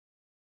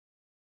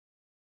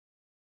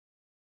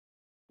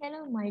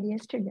Hello, my dear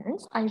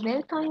students. I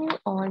welcome you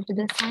all to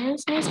the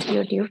ScienceNest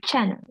YouTube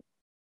channel.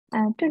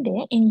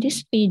 Today, in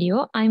this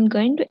video, I'm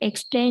going to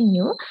explain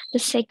you the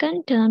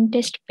second term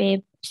test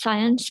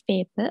science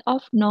paper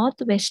of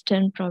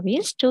Northwestern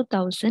Province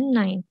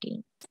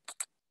 2019.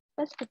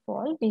 First of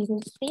all, we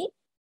will see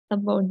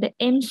about the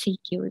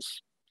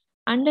MCQs.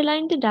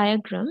 Underline the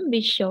diagram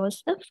which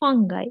shows the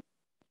fungi.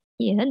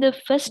 Here, the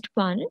first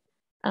one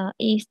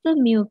is the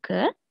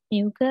mucor.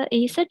 Mucor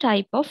is a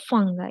type of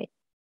fungi.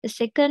 The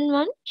second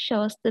one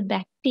shows the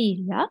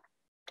bacteria.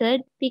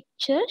 Third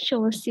picture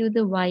shows you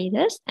the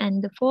virus.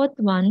 And the fourth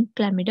one,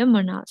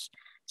 chlamydomonas.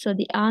 So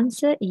the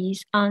answer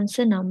is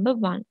answer number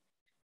 1.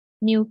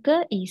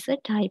 Mucor is a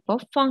type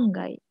of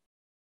fungi.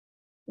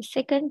 The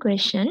second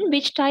question,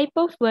 which type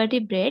of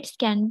vertebrates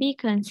can be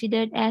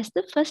considered as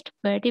the first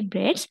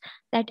vertebrates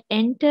that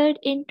entered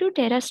into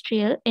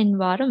terrestrial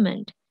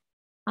environment?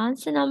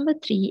 Answer number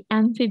 3,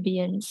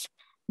 amphibians.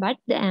 But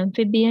the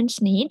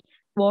amphibians need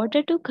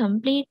water to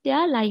complete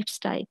their life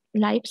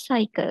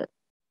cycle.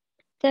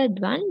 Third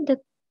one, the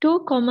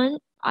two common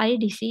eye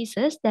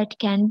diseases that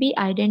can be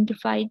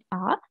identified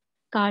are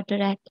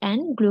cataract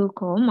and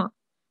glaucoma.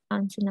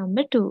 Answer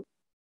number 2.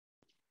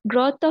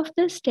 Growth of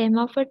the stem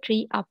of a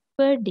tree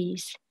upward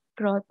is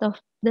growth of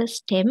the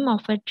stem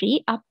of a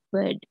tree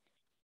upward.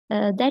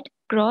 That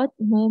growth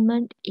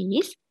movement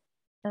is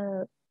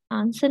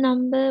answer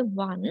number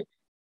 1.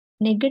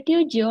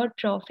 Negative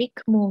geotrophic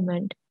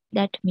movement.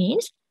 That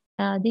means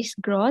this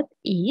growth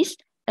is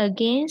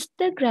against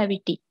the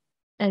gravity.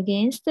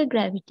 Against the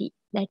gravity.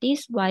 That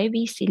is why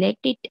we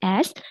select it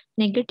as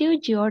negative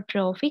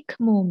geotrophic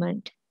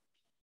movement.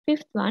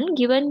 Fifth one,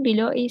 given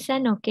below is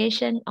an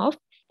occasion of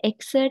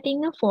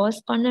exerting a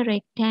force on a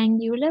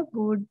rectangular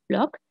wood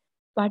block.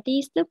 What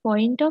is the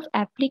point of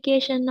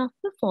application of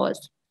the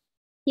force?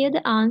 Here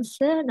the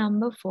answer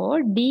number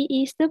 4, D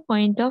is the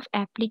point of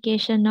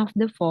application of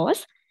the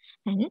force,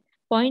 and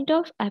point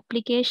of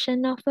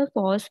application of a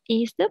force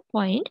is the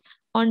point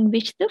on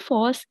which the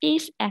force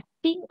is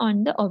acting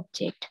on the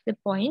object. The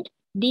point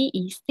D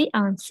is the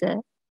answer.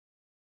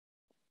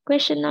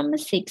 Question number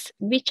 6.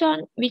 Which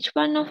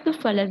one of the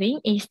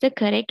following is the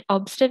correct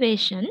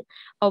observation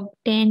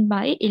obtained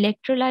by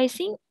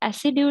electrolyzing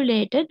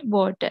acidulated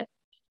water?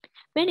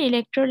 When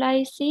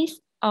electrolysis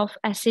of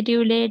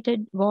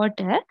acidulated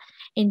water,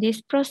 in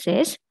this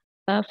process,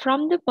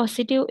 from the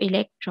positive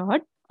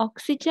electrode,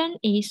 oxygen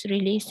is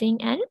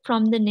releasing, and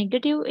from the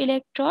negative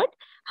electrode,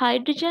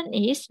 hydrogen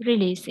is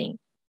releasing.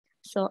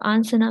 So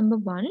answer number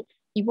 1,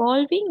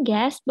 evolving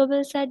gas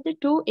bubbles at the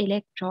two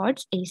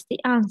electrodes is the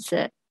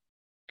answer.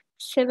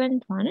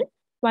 Seventh one,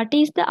 what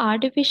is the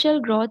artificial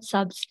growth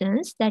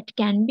substance that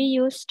can be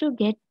used to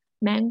get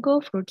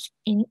mango fruits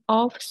in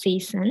off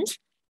seasons?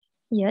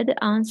 Here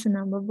the answer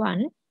number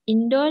 1,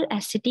 indole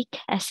acetic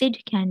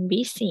acid can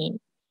be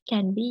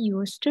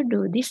used to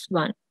do this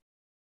one.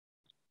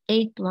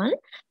 Eighth one,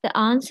 the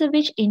answer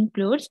which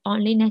includes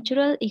only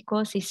natural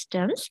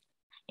ecosystems.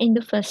 In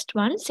the first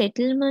one,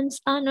 settlements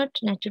are not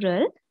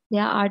natural, they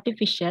are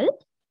artificial.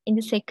 In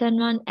the second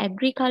one,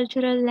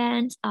 agricultural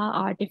lands are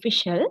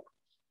artificial.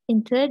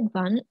 In third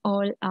one,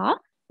 all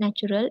are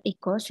natural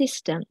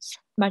ecosystems.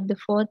 But the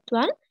fourth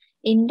one,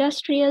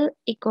 industrial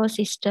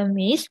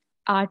ecosystem is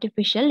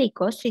artificial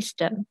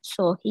ecosystem.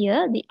 So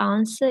here the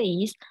answer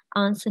is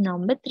answer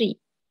number 3.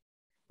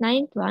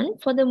 Ninth one,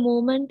 for the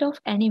movement of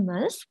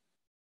animals,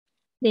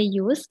 they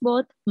use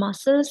both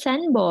muscles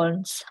and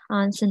bones.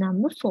 Answer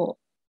number 4.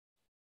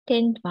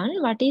 10th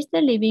one, what is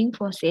the living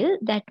fossil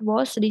that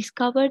was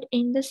discovered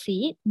in the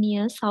sea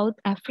near South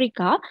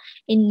Africa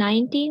in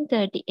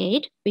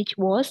 1938, which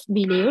was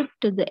believed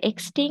to be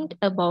extinct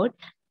about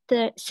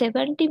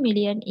 70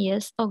 million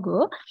years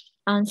ago?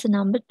 Answer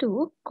number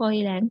 2,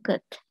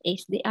 coelacanth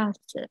is the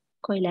answer.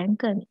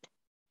 Coelacanth.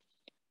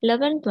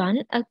 11th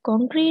one, a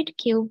concrete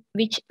cube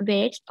which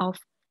weighs of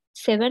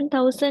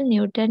 7,000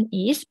 Newton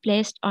is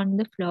placed on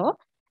the floor.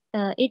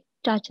 It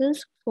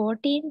touches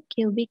 14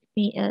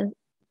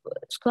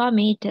 square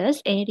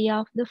meters area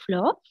of the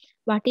floor.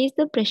 What is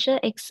the pressure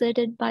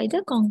exerted by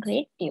the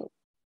concrete tube?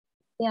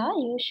 Yeah,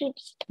 you should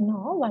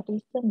know what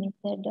is the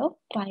method of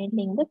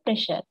finding the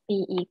pressure.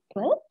 P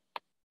equal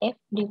F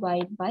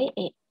divided by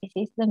A. This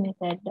is the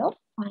method of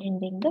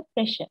finding the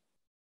pressure.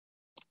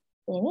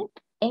 Then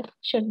F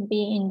should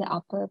be in the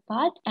upper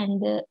part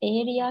and the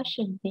area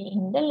should be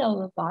in the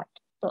lower part.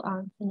 So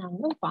answer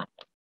number 1.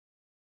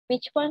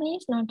 Which one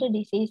is not a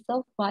disease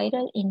of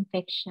viral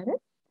infection?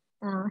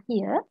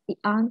 Here, the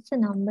answer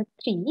number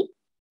 3,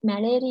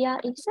 malaria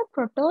is a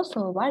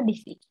protozoa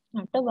disease,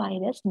 not a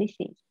virus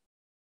disease.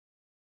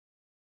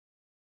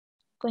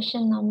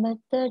 Question number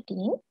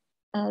 13,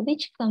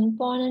 which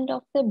component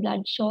of the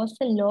blood shows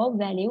a low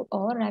value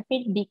or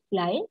rapid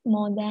decline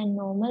more than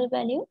normal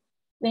value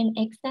when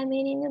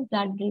examining a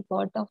blood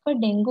report of a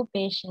dengue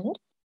patient?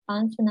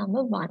 Answer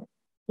number 1,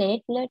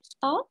 platelets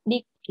are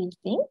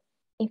decreasing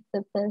if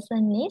the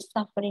person is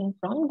suffering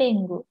from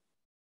dengue.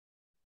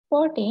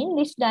 14.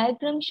 This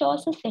diagram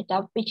shows a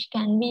setup which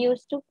can be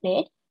used to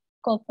plate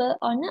copper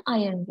on an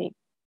iron ring.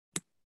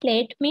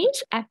 Plate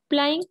means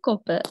applying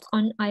copper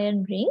on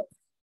iron ring.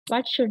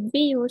 What should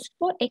be used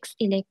for X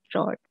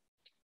electrode?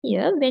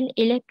 Here, when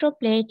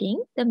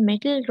electroplating, the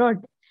metal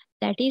rod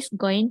that is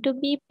going to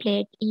be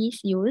plate is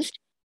used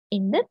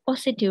in the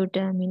positive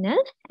terminal,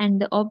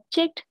 and the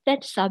object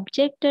that's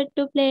subjected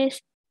to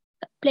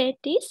plate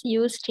is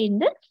used in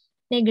the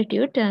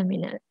negative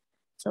terminal.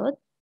 So,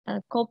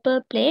 a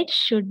copper plate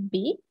should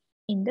be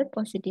in the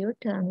positive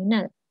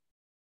terminal.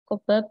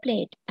 Copper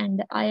plate, and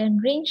the iron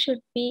ring should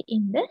be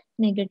in the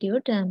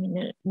negative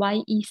terminal.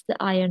 Y is the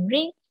iron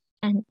ring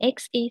and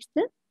X is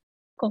the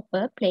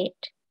copper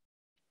plate.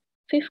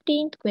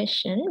 15th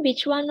question,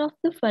 which one of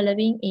the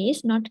following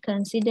is not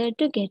considered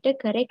to get a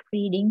correct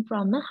reading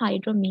from a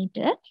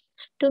hydrometer?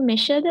 To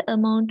measure the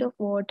amount of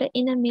water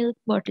in a milk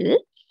bottle,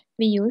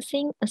 we're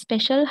using a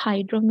special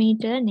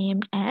hydrometer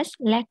named as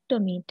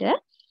lactometer.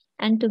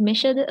 And to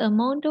measure the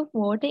amount of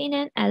water in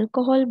an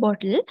alcohol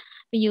bottle,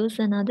 we use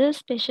another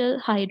special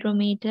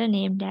hydrometer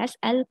named as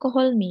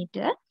alcohol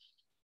meter.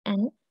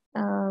 And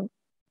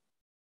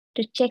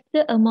to check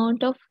the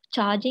amount of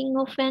charging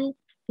of an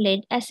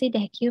lead acid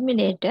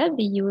accumulator,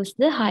 we use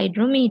the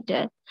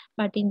hydrometer.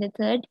 But in the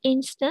third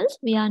instance,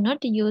 we are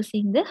not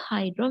using the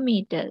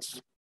hydrometers.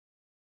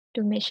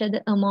 To measure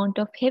the amount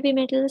of heavy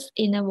metals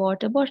in a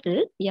water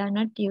bottle, we are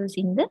not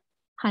using the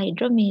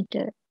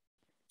hydrometer.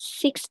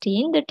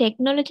 16. The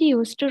technology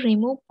used to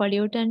remove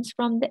pollutants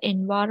from the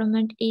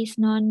environment is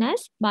known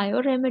as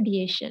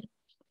bioremediation.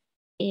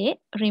 A.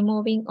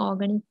 Removing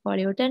organic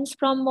pollutants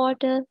from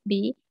water.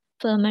 B.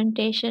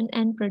 Fermentation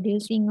and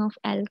producing of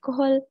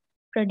alcohol.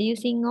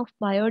 Producing of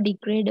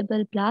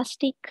biodegradable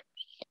plastic.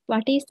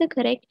 What is the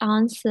correct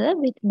answer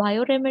with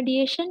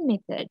bioremediation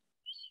method?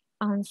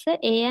 Answer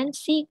A and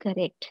C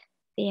correct.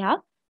 They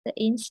are the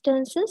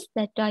instances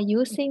that are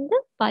using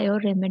the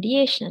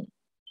bioremediation.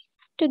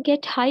 To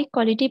get high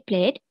quality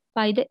plate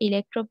by the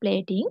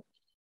electroplating,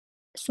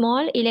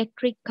 small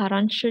electric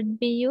current should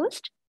be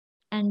used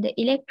and the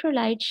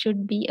electrolyte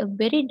should be a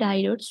very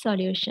dilute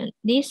solution.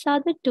 These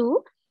are the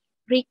two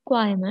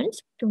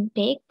requirements to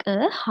take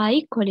a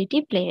high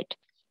quality plate.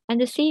 And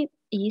the C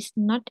is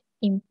not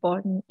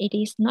important. It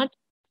is not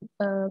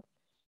a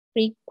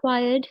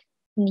required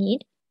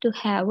need to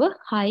have a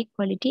high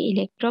quality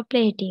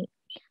electroplating.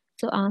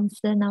 So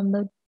answer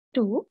number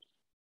 2,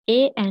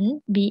 A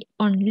and B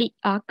only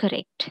are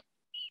correct.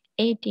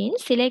 18.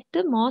 Select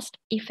the most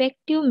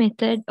effective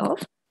method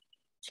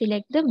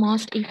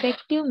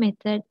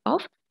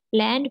of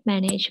land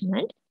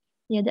management.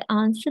 Here the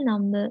answer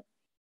number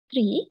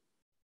 3,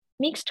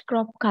 mixed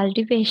crop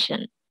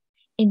cultivation.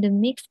 In the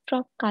mixed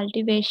crop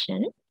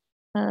cultivation,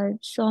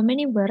 so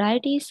many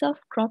varieties of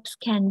crops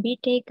can be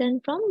taken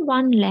from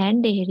one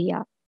land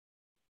area.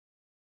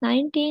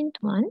 19th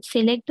one,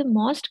 select the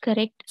most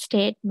correct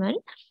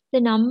statement.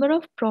 The number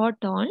of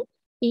protons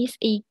is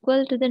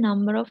equal to the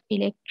number of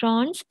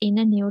electrons in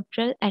a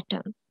neutral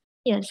atom.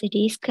 Yes, it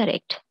is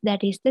correct.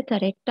 That is the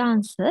correct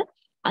answer.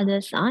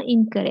 Others are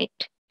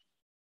incorrect.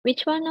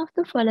 Which one of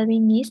the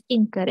following is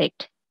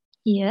incorrect?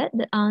 Here,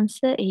 the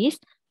answer is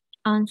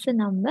answer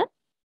number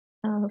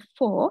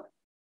 4.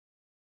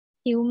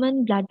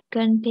 Human blood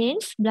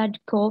contains blood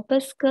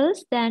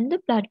corpuscles than the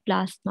blood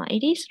plasma.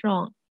 It is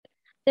wrong.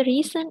 The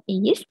reason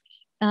is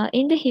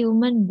in the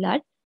human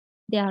blood,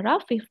 there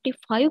are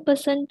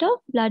 55% of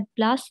blood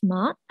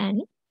plasma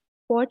and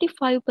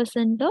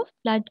 45% of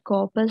blood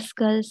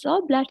corpuscles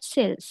or blood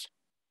cells.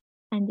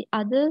 And the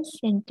other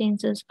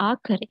sentences are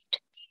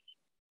correct.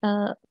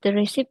 The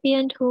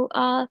recipient who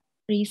are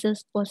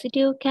rhesus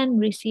positive can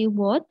receive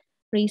both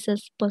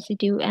rhesus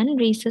positive and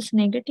rhesus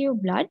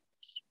negative blood.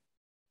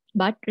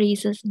 But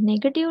rhesus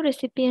negative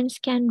recipients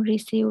can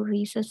receive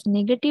rhesus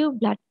negative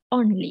blood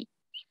only.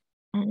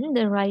 And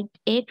the right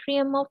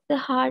atrium of the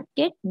heart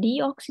get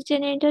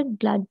deoxygenated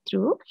blood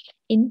through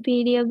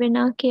inferior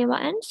vena cava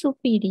and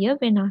superior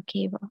vena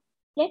cava.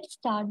 Let's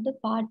start the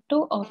part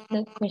 2 of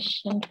the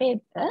question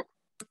paper.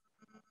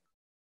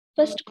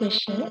 First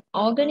question,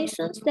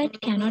 organisms that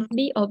cannot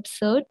be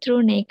observed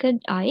through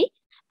naked eye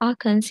are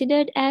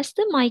considered as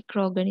the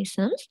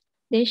microorganisms.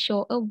 They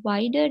show a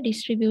wider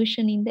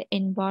distribution in the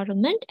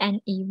environment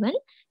and even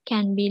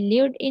can be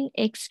lived in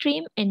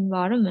extreme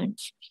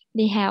environments.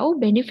 They have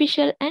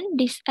beneficial and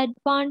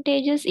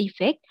disadvantageous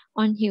effect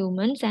on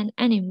humans and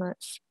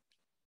animals.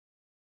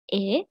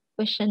 A.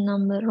 Question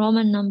number,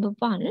 Roman number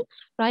 1.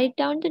 Write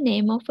down the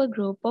name of a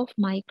group of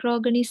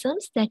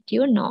microorganisms that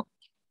you know.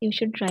 You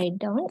should write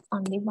down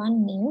only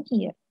one name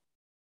here.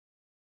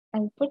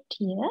 I'll put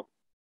here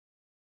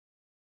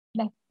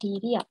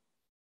bacteria.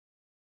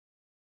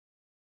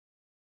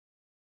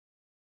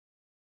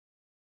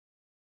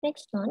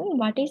 Next one,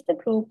 what is the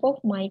group of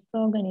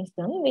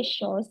microorganisms which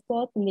shows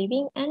both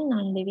living and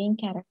non-living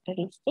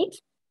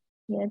characteristics?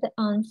 Here the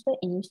answer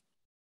is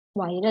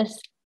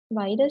virus.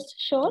 Virus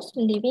shows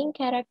living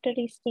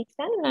characteristics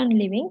and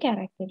non-living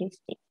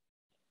characteristics.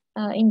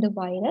 In the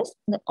virus,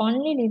 the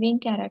only living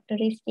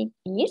characteristic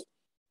is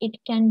it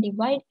can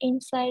divide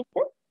inside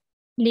the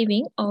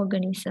living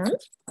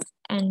organisms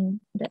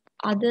and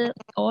all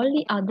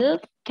the other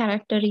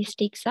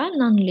characteristics are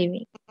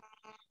non-living.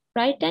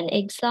 Write an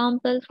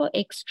example for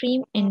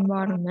extreme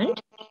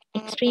environment.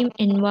 Extreme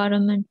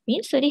environment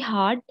means very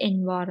hard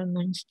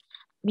environments.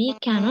 We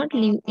cannot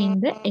live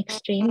in the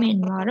extreme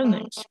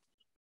environments.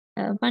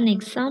 One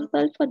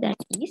example for that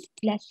is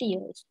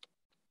glaciers.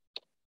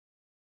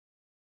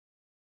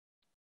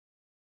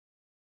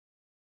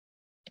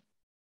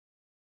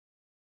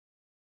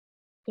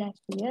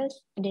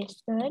 Glaciers,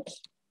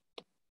 deserts,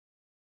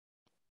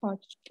 hot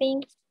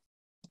springs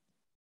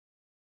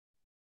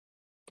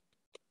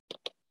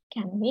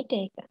can be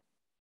taken.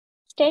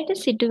 State a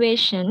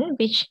situation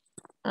which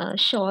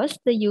shows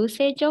the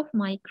usage of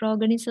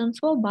microorganisms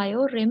for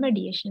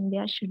bioremediation.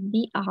 There should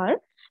be R,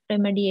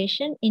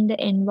 remediation in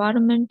the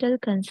environmental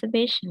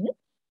conservation,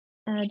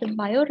 the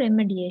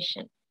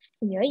bioremediation.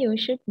 Here you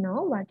should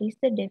know what is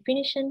the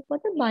definition for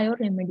the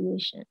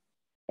bioremediation.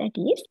 That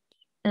is,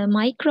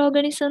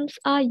 microorganisms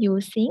are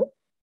using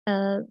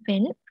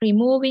when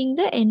removing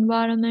the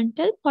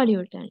environmental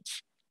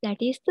pollutants. That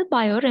is the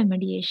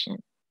bioremediation.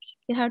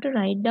 You have to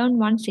write down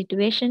one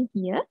situation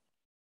here.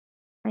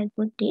 I'll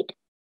put it.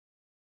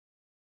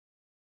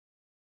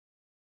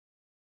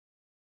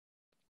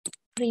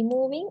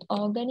 Removing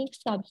organic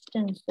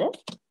substances.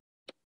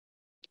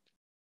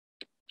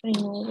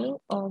 Removing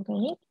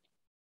organic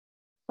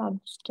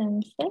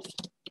substances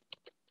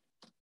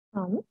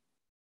from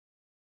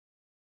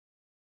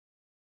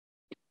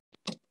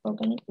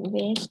organic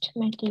waste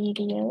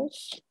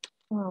materials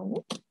from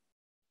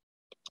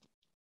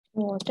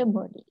water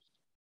bodies.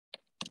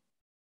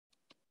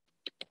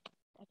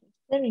 That is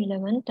the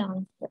relevant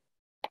answer.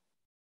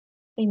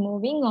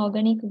 Removing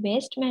organic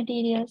waste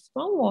materials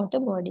from water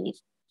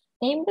bodies.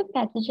 Name the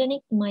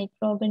pathogenic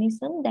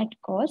microorganism that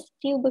causes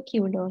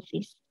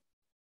tuberculosis.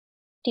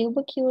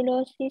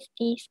 Tuberculosis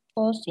is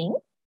causing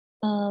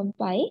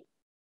by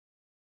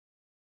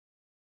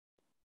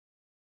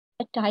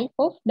a type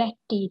of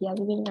bacteria.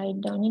 We will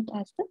write down it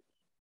as a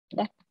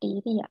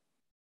bacteria.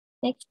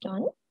 Next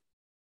one,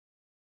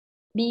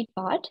 B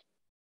part.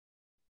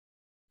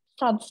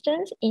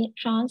 Substance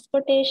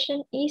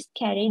transportation is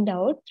carried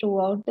out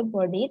throughout the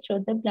body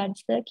through the blood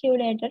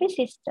circulatory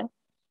system.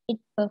 It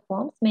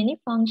performs many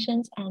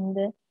functions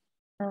and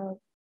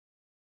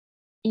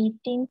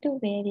eating to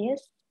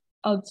various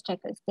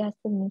obstacles. There's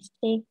a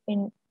mistake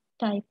when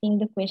typing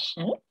the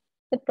question.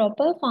 The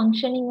proper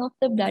functioning of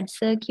the blood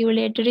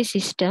circulatory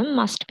system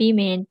must be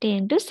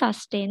maintained to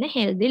sustain a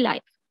healthy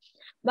life.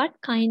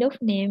 What kind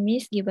of name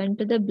is given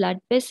to the blood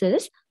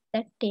vessels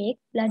that take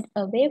blood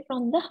away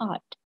from the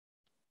heart?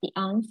 The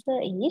answer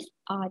is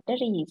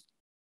arteries.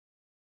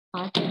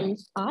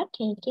 Arteries are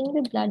taking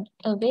the blood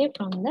away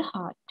from the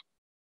heart.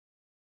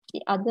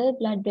 The other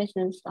blood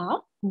vessels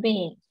are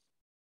veins.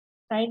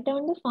 Write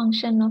down the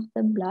function of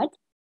the blood.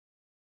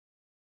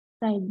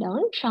 Write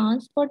down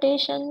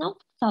transportation of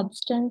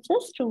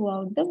substances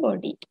throughout the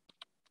body.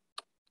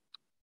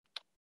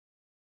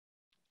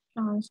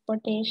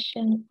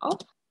 Transportation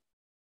of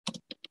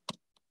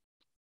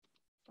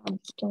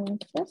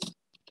substances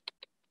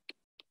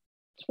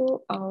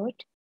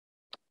throughout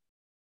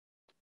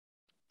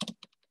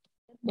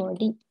the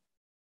body.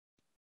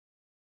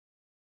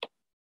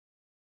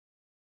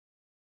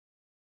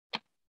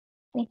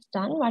 Next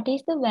one, what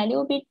is the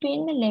value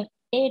between the left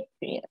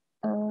atrium?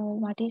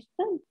 What is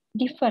the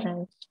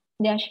difference?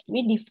 There should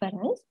be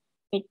difference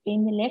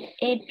between the left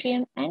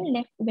atrium and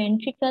left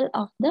ventricle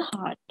of the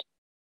heart.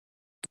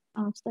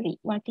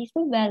 What is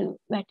the valve?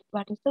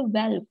 What is the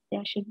valve?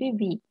 There should be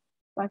V.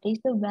 What is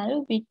the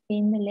valve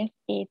between the left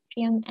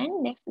atrium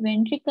and left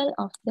ventricle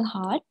of the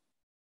heart?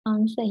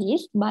 Answer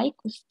is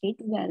bicuspid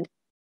valve.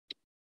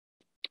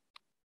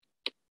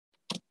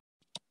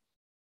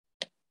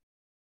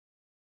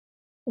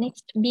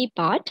 Next, B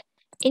part.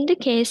 In the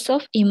case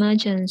of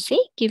emergency,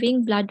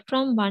 giving blood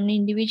from one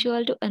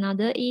individual to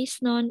another is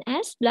known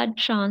as blood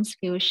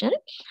transfusion.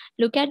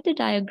 Look at the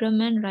diagram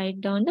and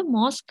write down the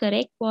most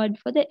correct word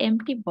for the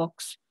empty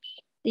box.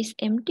 This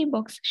empty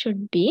box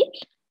should be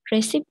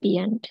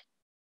recipient.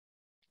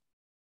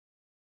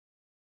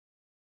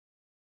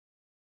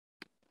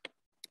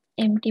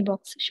 Empty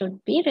box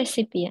should be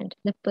recipient,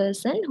 the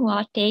person who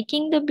are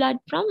taking the blood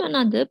from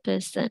another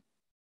person.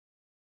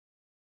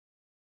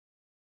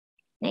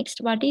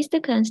 Next, what is the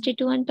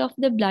constituent of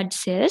the blood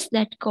cells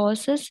that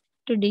causes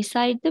to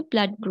decide the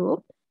blood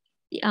group?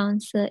 The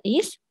answer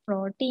is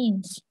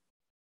proteins.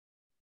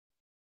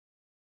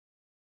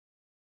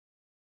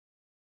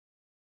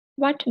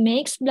 What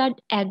makes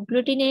blood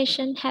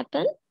agglutination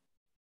happen?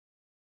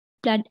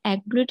 Blood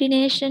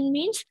agglutination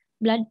means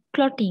blood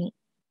clotting.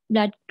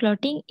 Blood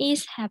clotting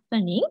is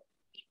happening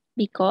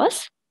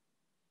because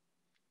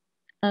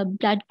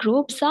blood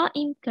groups are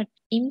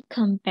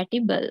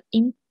incompatible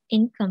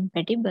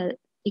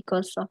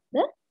because of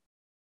the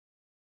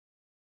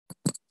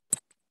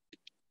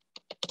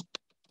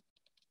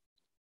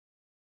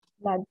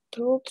blood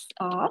groups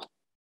are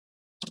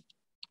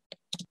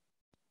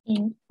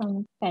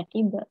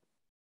incompatible.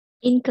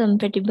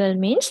 Incompatible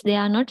means they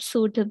are not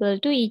suitable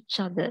to each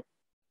other.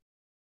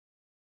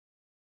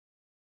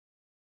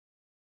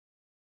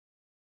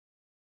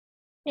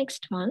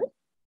 Next one.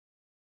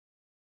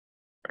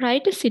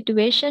 Write a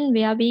situation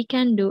where we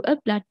can do a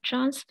blood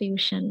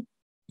transfusion.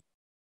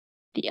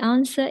 The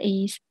answer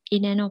is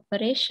in an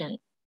operation.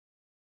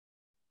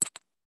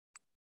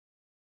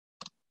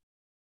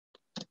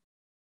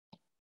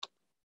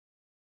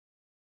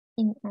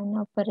 In an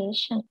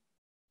operation.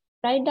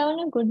 Write down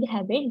a good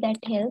habit that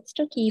helps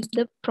to keep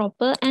the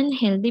proper and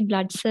healthy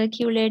blood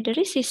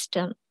circulatory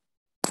system.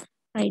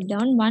 Write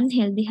down one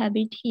healthy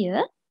habit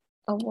here.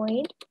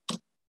 Avoid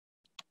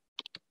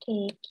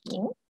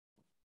taking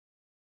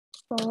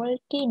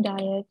salty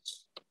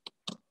diets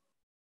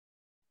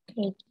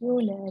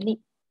regularly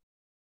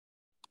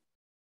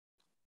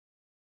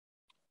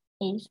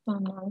is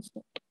one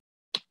answer.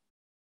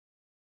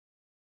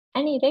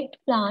 An erect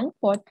plant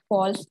pot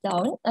falls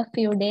down. A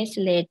few days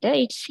later,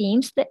 it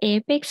seems the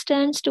apex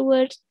turns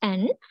towards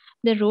and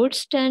the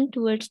roots turn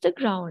towards the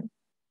ground.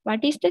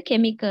 What is the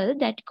chemical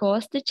that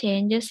causes the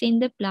changes in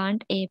the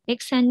plant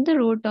apex and the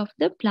root of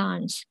the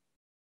plants?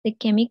 The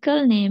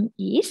chemical name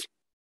is,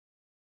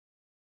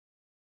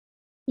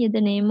 here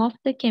the name of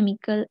the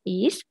chemical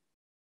is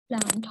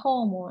plant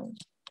hormone.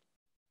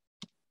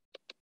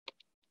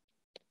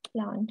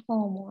 Plant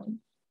hormone.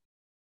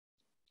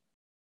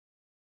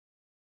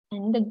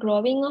 And the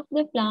growing of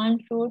the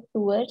plant root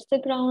towards the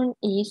ground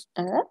is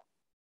a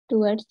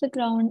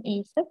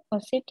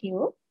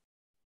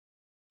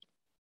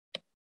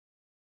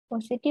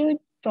positive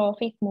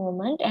trophic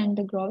movement, and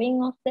the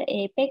growing of the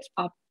apex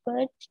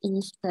upwards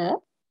is a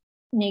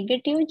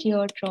negative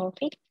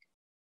geotrophic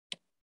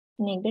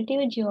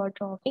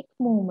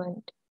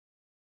movement.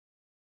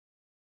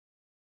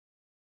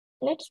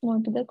 Let's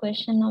move to the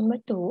question number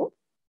 2.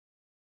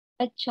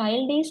 A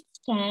child is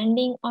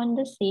standing on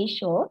the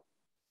seashore,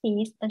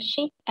 sees a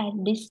ship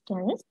at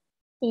distance.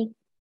 He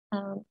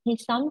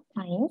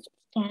sometimes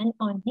stands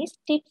on his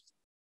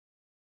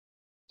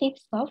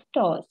tips of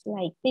toes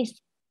like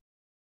this.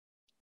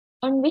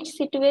 On which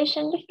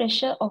situation the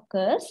pressure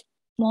occurs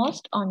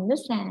most on the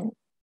sand?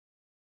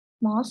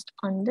 Most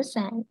on the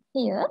sand.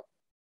 Here,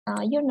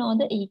 you know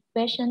the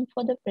equation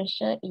for the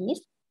pressure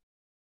is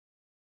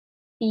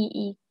P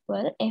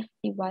equal F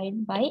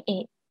divided by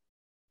A.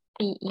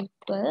 P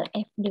equal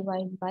F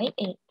divided by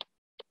A.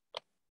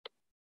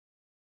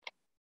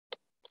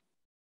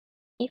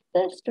 If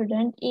the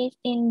student is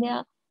in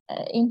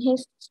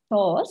his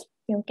toes,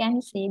 you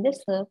can see the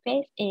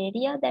surface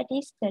area that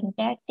is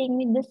contacting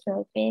with the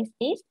surface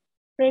is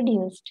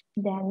reduced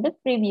than the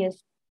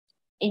previous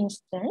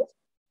instance.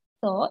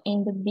 So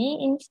in the B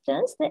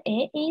instance, the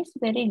A is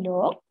very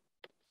low,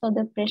 so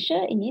the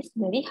pressure is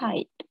very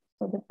high.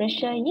 So the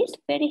pressure is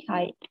very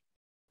high.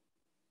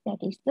 That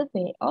is the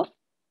way of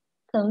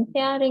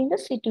comparing the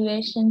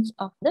situations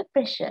of the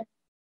pressure.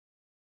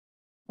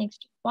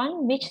 Next one,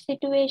 on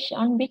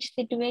which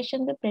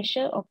situation the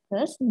pressure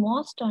occurs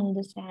most on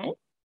the sand?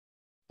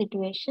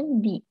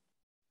 Situation B.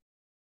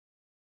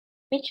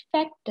 Which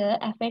factor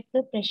affects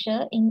the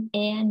pressure in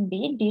A and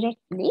B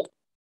directly?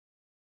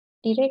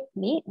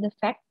 Directly, the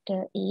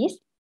factor is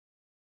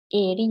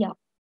area,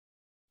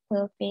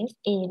 surface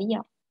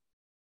area.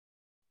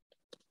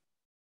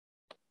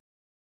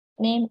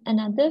 Name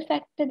another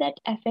factor that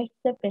affects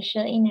the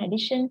pressure in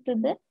addition to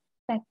the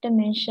factor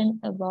mentioned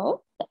above.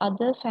 The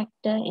other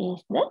factor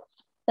is the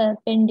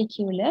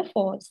perpendicular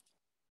force.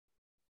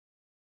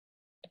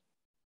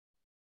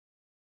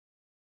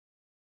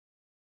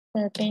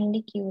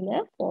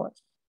 Perpendicular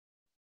force.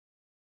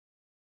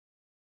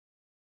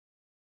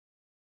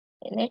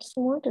 Let's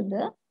move to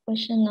the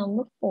question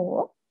number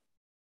 4.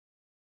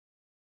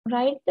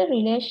 Write the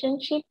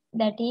relationship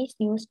that is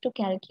used to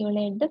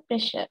calculate the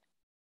pressure.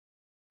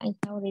 I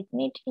have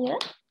written it here.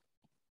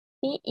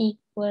 P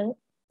equal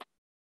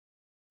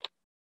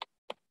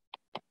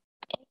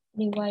F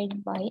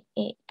divided by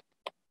A.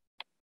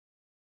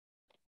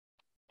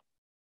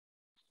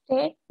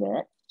 State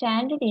the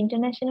standard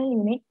international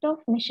unit of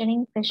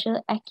measuring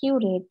pressure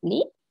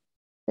accurately.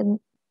 The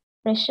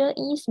pressure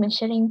is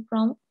measuring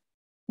from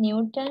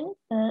Newton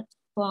per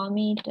square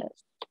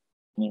meters.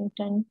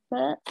 Newton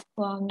per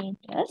square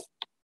meters,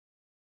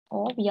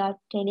 or we are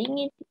telling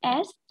it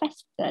as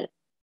Pascal.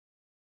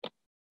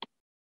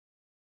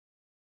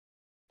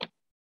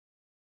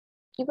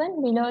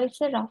 Given below is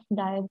a rough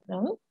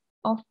diagram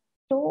of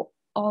two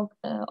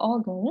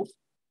organs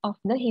of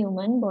the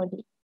human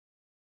body.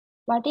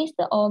 What is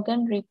the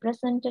organ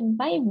represented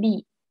by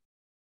B?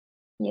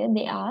 Here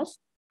they ask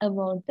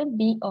about the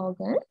B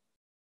organ.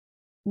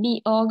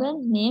 B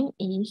organ name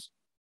is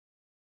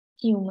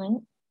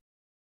human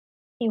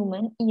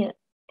ear.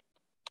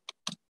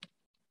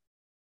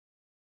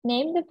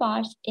 Name the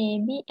parts A,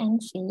 B,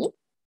 and C.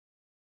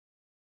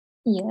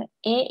 Here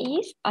A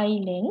is eye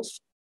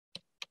lens.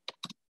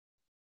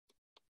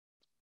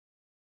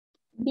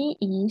 B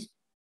is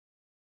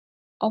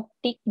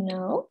optic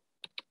nerve.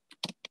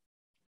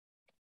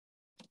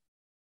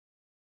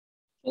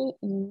 C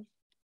is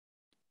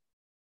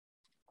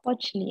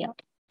cochlea.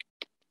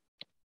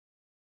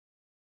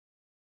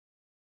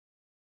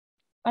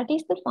 What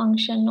is the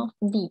function of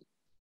D?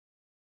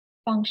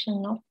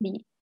 Function of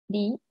D.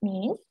 D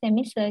means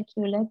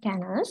semicircular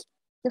canals.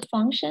 The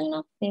function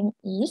of them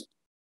is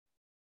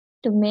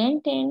to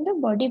maintain the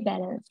body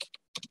balance.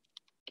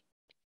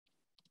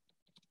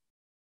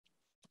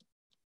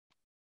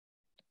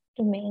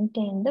 To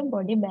maintain the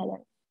body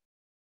balance.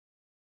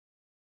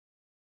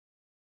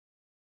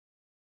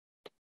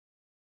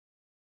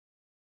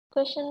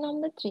 Question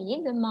number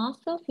 3. The mass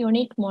of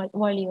unit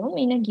volume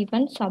in a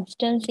given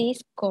substance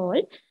is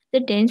called the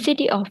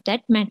density of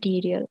that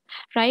material.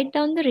 Write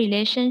down the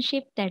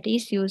relationship that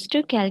is used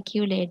to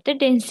calculate the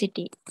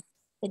density.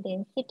 The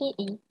density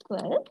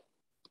equal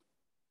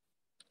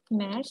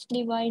mass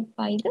divided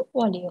by the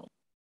volume.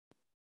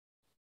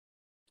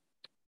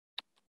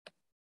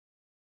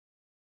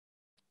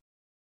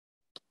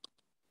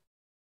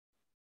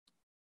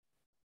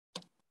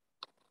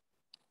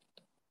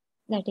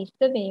 That is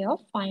the way of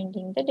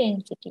finding the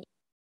density.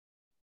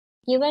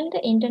 Given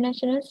the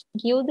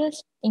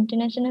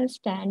international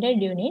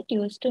standard unit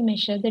used to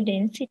measure the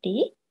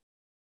density,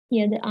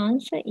 here the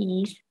answer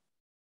is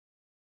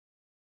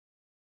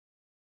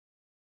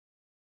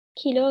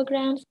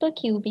kilograms per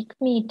cubic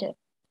meter.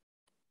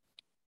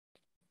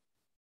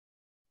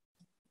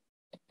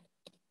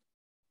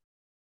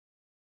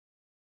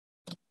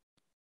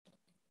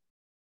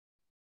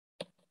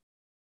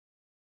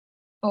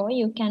 Or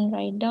you can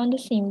write down the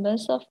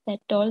symbols of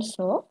that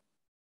also.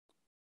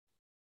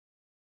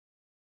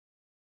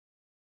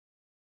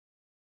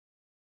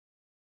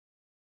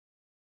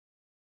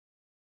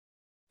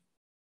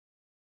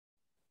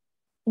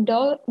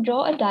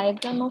 Draw a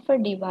diagram of a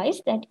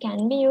device that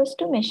can be used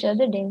to measure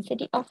the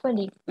density of a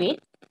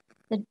liquid.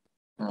 The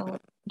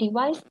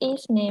device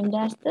is named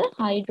as the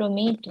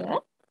hydrometer,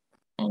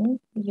 and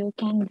you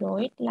can draw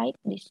it like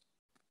this.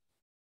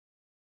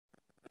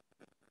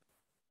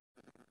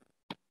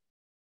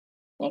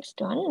 Next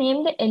one,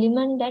 name the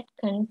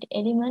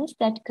elements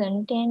that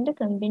contain the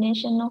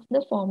combination of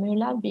the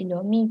formula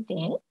below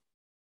methane.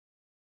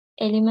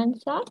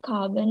 Elements are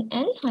carbon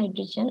and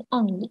hydrogen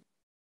only.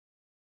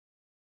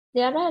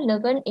 There are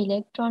 11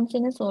 electrons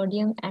in a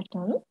sodium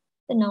atom.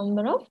 The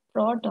number of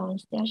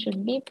protons, there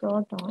should be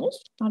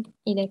protons, not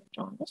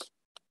electrons.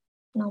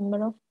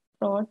 Number of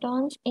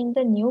protons in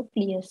the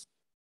nucleus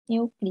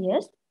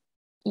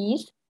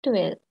is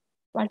 12.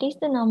 What is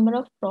the number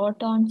of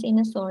protons in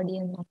a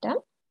sodium atom?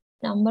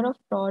 Number of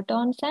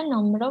protons and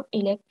number of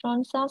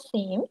electrons are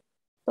same,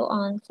 so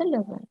answer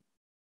 11.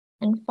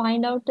 And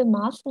find out the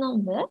mass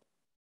number.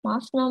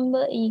 Mass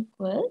number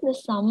equal the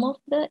sum of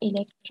the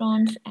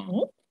electrons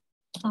and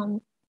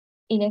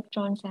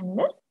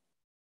the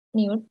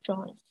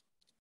neutrons.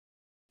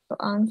 So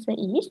answer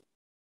is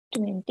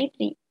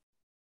 23.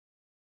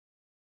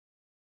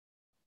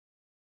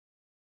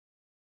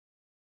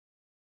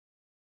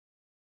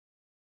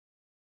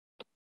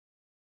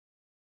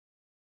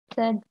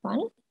 Third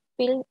one,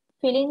 fill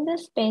in the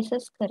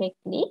spaces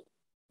correctly.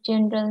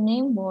 General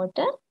name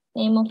water.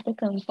 Name of the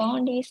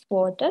compound is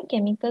water.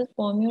 Chemical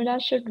formula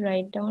should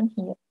write down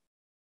here.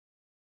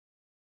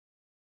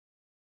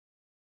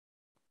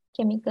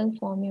 Chemical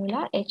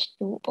formula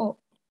H2O.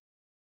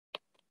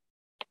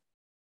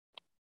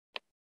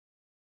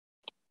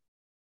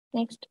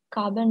 Next,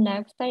 carbon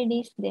dioxide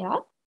is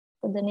there.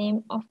 So the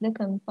name of the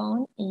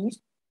compound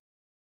is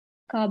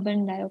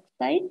carbon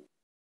dioxide.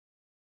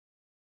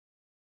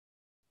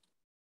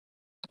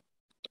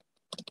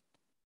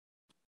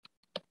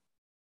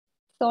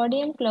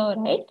 Sodium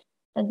chloride,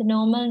 the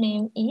normal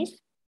name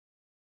is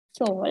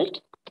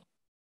salt.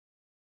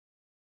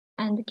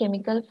 And the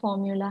chemical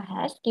formula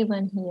has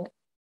given here.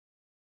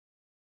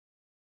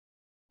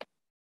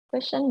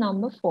 Question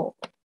number 4.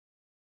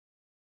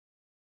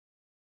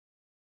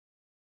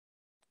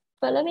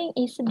 Following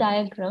is a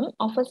diagram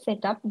of a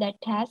setup that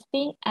has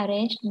been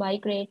arranged by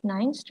grade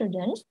 9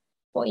 students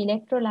for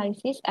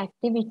electrolysis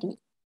activity.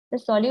 The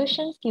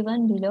solutions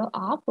given below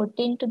are put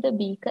into the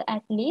beaker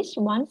at least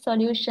one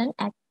solution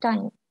at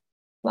time.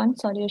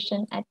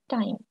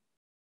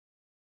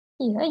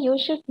 Here you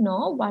should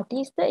know what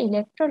is the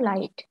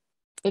electrolyte.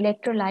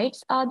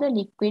 Electrolytes are the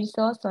liquids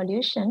or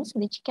solutions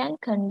which can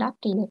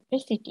conduct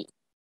electricity.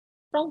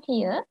 From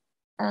here,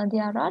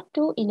 there are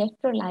two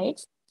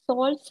electrolytes,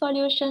 salt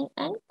solution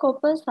and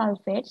copper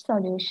sulfate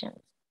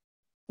solutions.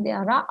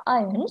 There are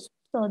ions,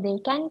 so they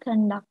can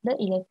conduct the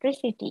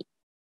electricity.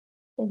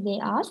 So they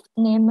ask,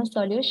 name a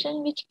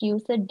solution which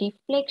gives a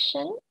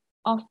deflection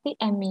of the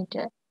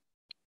ammeter.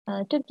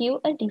 To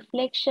give a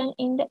deflection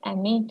in the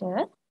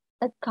ammeter,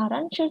 a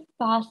current should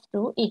pass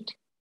through it.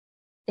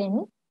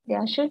 Then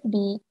there should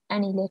be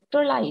an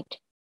electrolyte.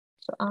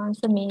 So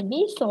answer may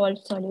be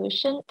salt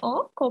solution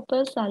or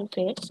copper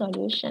sulfate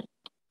solution.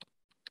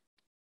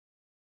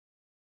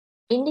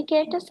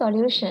 Indicate a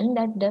solution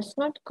that does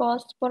not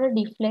cause for a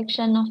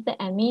deflection of the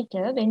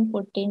ammeter when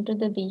put into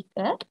the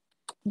beaker,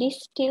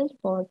 distilled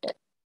water.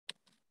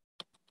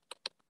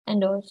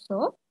 And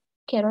also,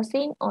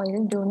 kerosene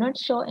oil do not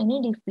show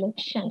any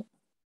deflection.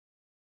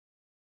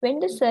 When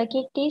the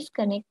circuit is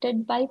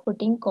connected by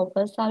putting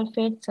copper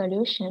sulfate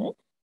solution,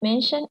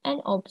 mention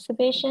an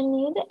observation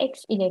near the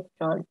X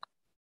electrode.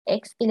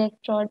 X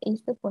electrode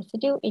is the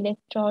positive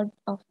electrode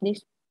of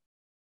this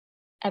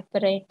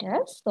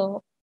apparatus.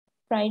 So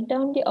write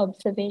down the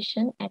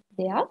observation at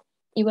their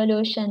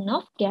evolution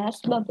of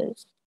gas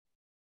bubbles.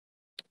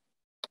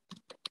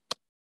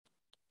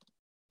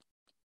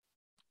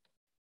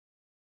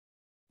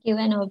 Give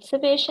an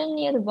observation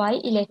near the Y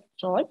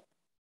electrode.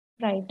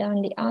 Write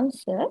down the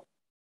answer.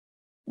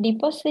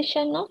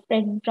 Deposition of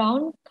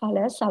red-brown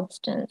color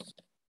substance.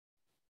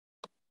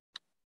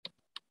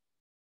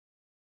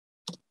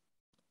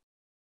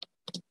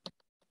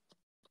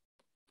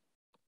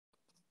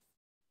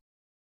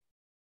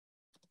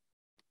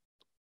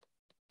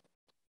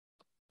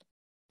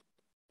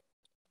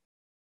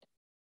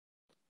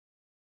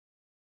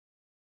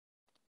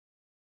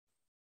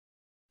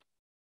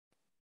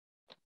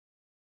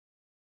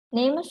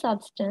 Name a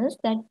substance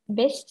that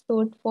best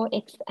suit for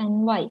X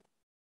and Y.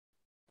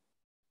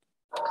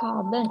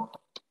 Carbon.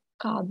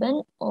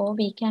 Carbon, or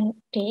we can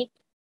take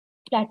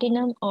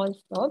platinum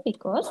also,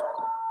 because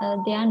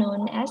they are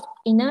known as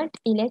inert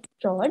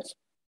electrodes.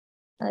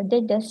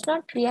 They does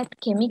not react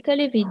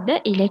chemically with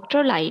the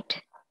electrolyte.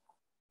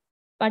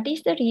 What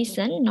is the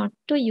reason not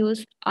to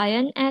use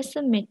iron as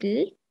a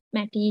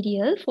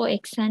material for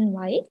X and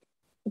Y?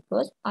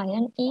 Because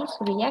iron is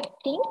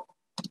reacting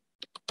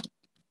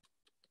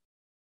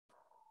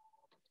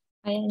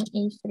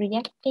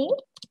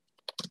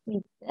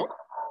with the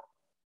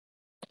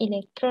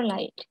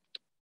electrolyte.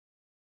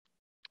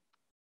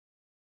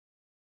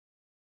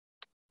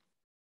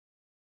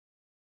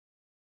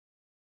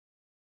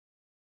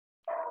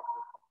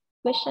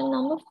 Question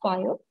number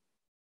 5,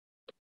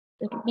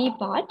 the B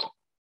part.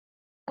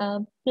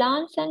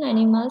 Plants and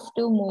animals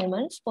do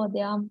movements for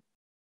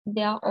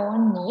their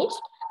own needs.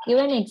 Give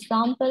an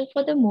example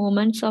for the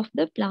movements of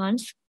the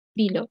plants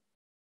below.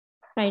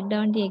 Write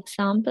down the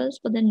examples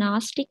for the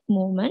nastic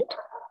movement.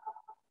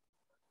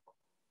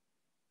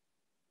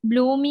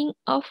 Blooming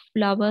of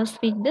flowers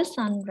with the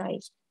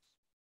sunrise.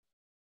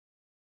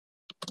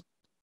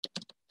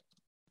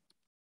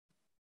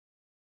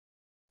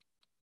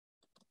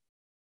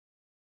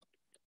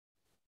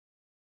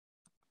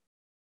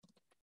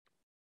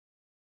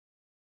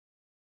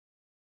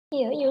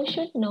 Here you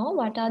should know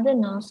what are the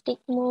nastic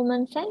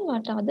movements and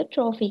what are the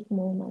trophic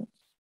movements.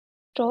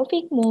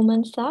 Trophic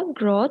movements are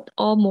growth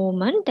or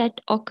movement that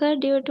occur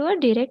due to a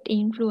direct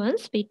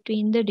influence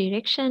between the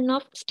direction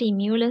of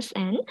stimulus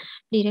and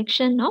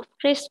direction of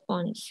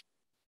response.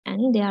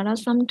 And there are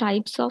some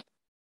types of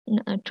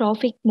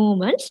trophic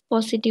movements: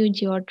 positive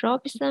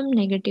geotropism,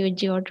 negative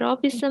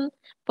geotropism,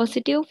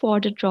 positive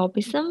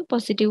phototropism,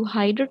 positive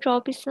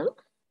hydrotropism,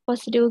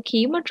 positive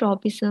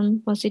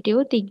chemotropism,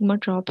 positive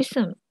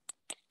thigmotropism.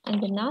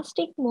 And the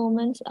nastic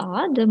movements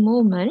are the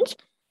movements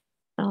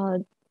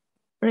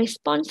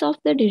response of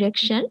the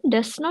direction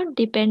does not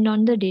depend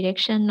on the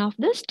direction of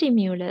the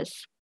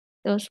stimulus.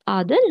 Those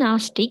are the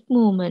nastic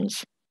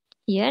movements.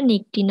 Here,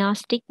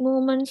 nyctinastic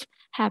movements,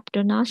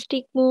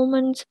 haptonastic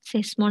movements,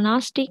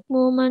 seismonastic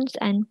movements,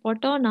 and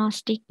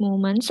photonastic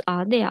movements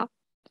are there.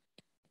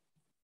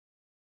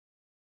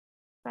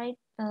 Right.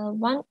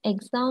 One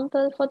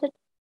example for the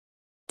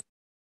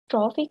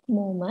trophic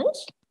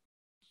movements.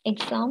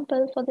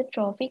 Example for the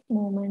trophic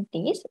movement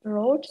is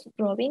rods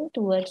growing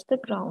towards the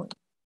ground.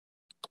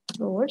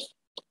 Rods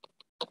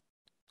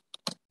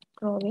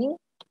growing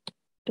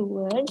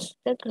towards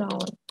the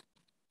ground.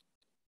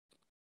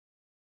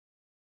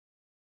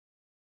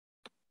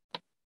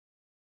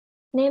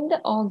 Name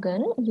the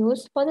organ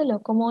used for the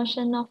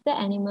locomotion of the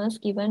animals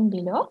given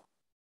below.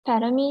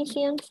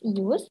 Paramecians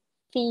use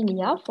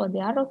cilia for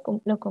their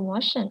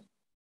locomotion.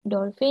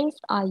 Dolphins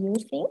are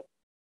using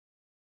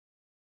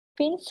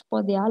fins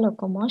for their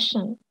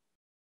locomotion.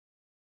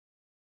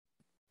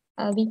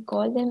 We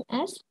call them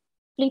as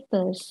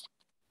flippers.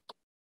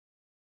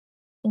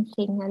 In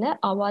Sinhala,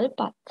 aval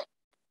path.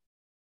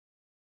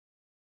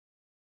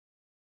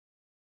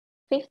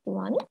 Fifth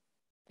one.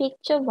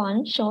 Picture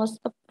 1 shows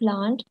a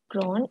plant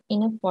grown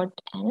in a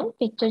pot, and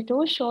picture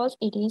 2 shows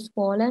it is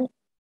fallen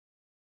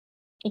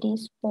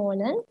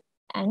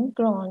and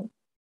grown.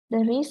 The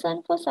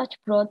reason for such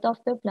growth of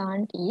the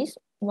plant is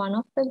one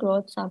of the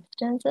growth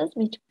substances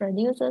which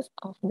produces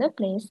of the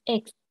place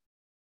X.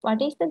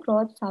 What is the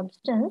growth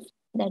substance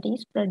that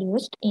is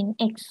produced in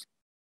X?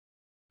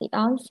 The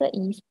answer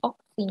is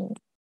auxin.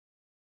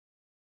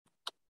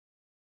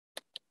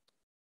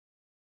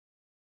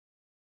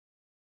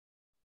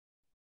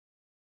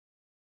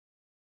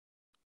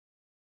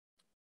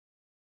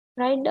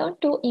 Write down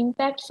 2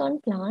 impacts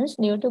on plants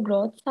due to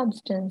growth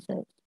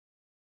substances.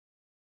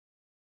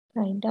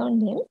 Write down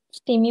them: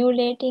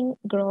 stimulating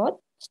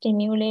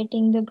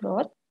the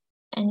growth,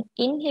 and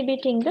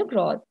inhibiting the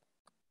growth.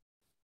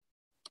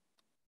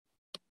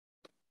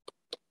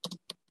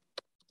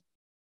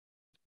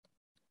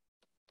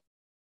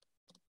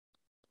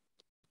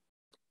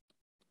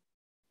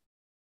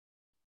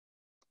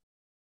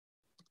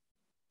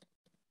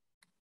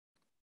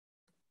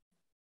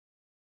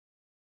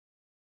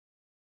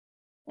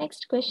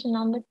 Next, question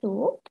number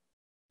 2.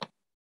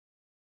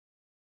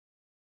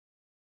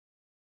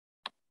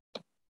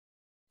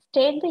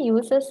 State the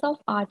uses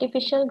of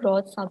artificial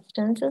growth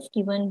substances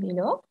given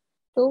below.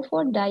 So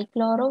for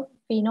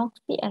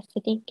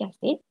dichlorophenoxyacetic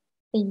acid,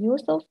 the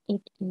use of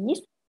it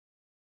is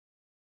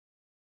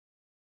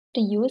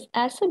to use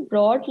as a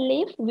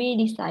broadleaf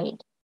weedicide.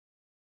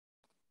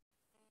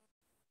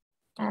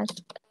 As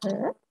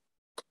a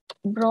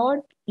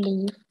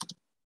broadleaf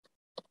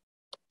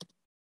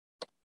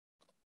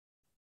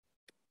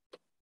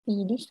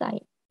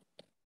weedicide.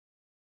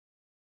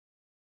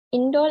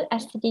 Indole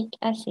acetic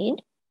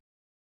acid,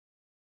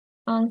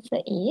 answer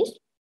is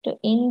to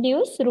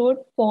induce root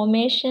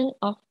formation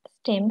of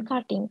stem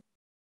cutting.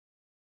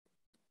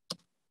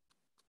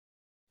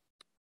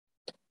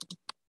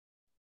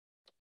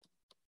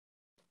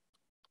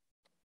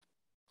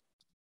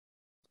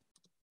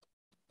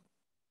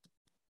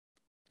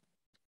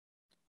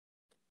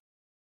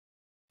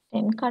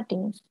 Stem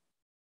cuttings.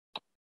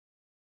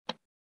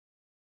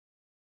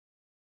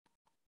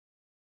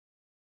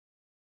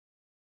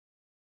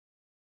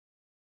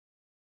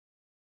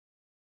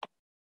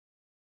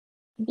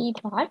 B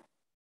part.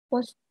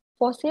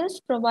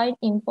 Fossils provide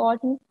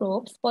important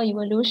proofs for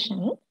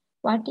evolution.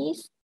 What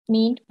is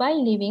meant by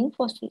living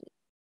fossil?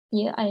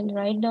 Here I'll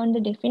write down the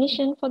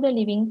definition for the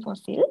living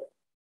fossil.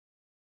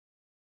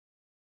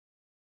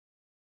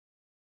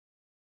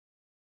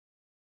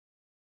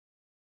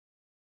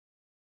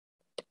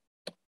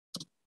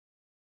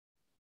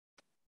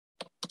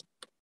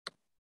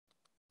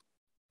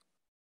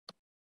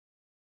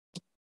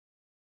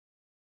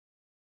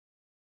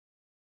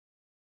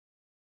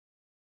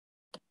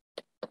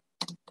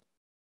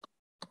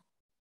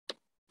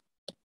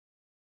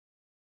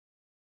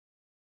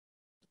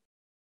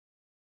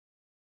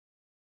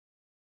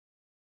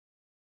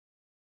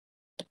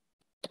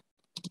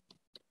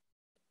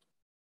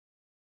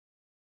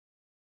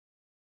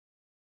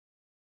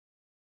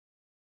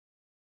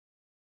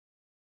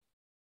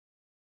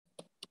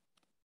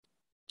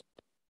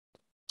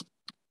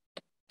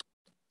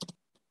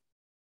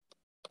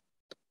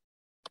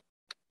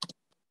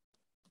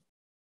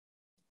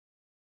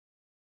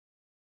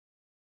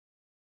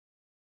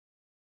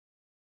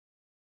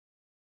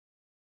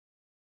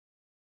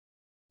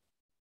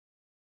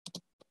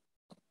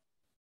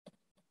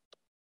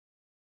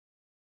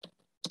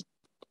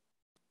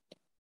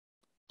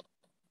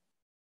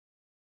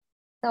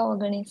 The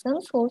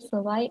organisms who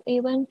survive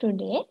even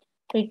today,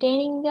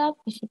 retaining their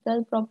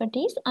physical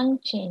properties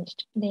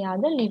unchanged. They are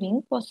the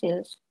living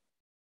fossils.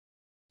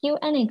 Give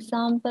an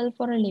example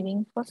for a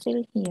living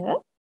fossil here.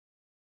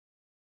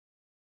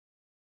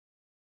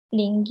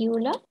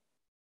 Lingula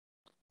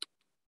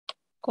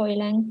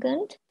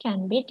coelenchant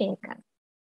can be taken.